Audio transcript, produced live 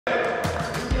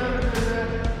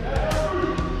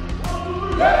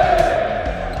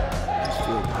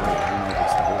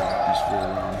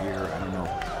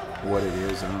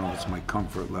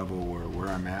comfort level where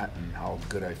I'm at and how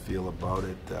good I feel about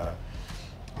it.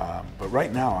 But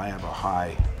right now I have a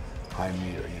high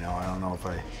meter. You know, I don't know if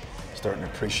I'm starting to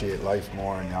appreciate life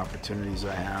more and the opportunities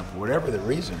I have. Whatever the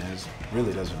reason is,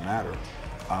 really doesn't matter.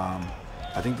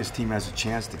 I think this team has a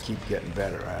chance to keep getting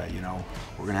better. You know,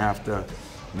 we're going to have to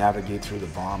navigate through the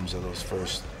bombs of those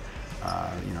first,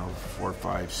 you know, 4 or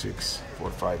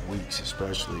 5 weeks,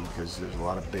 especially because there's a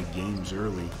lot of big games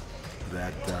early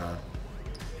that,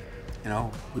 you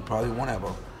know, we probably won't have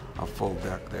a full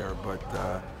deck there. But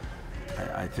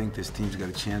I think this team's got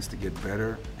a chance to get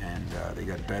better, and they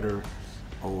got better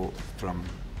from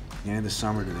the end of the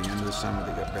summer to the end of the summer.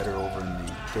 They got better over in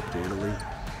the trip to Italy.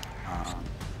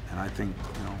 And I think,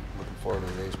 you know, looking forward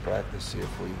to today's practice, see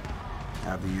if we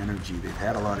have the energy. They've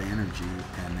had a lot of energy,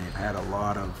 and they've had a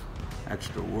lot of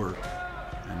extra work,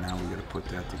 and now we got to put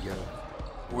that together.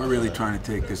 We're really trying to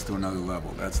take this to another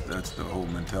level. That's the whole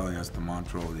mentality. That's the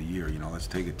mantra of the year. You know, let's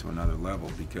take it to another level,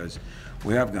 because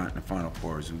we have gotten to Final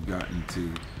Fours. We've gotten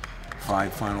to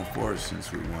 5 Final Fours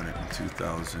since we won it in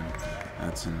 2000.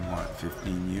 That's in what,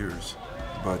 15 years.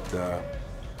 But I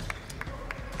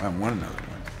haven't won another one.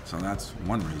 So that's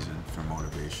one reason for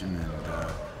motivation,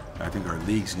 and I think our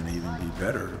league's going to even be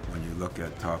better when you look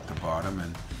at top to bottom.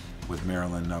 And with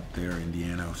Maryland up there,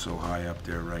 Indiana so high up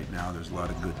there right now, there's a lot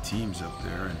of good teams up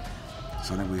there, and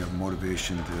so I think we have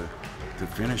motivation to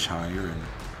finish higher.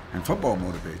 And football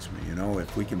motivates me. You know,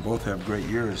 if we can both have great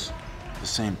years at the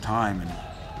same time and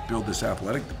build this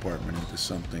athletic department into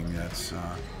something that's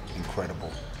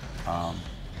incredible.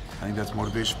 I think that's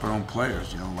motivation for our own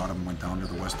players. You know, a lot of them went down to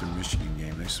the Western Michigan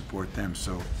game. They support them.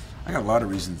 So I got a lot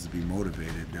of reasons to be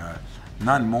motivated.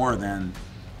 None more than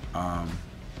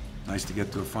nice to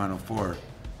get to a Final Four. It'd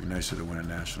be nicer to win a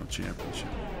national championship.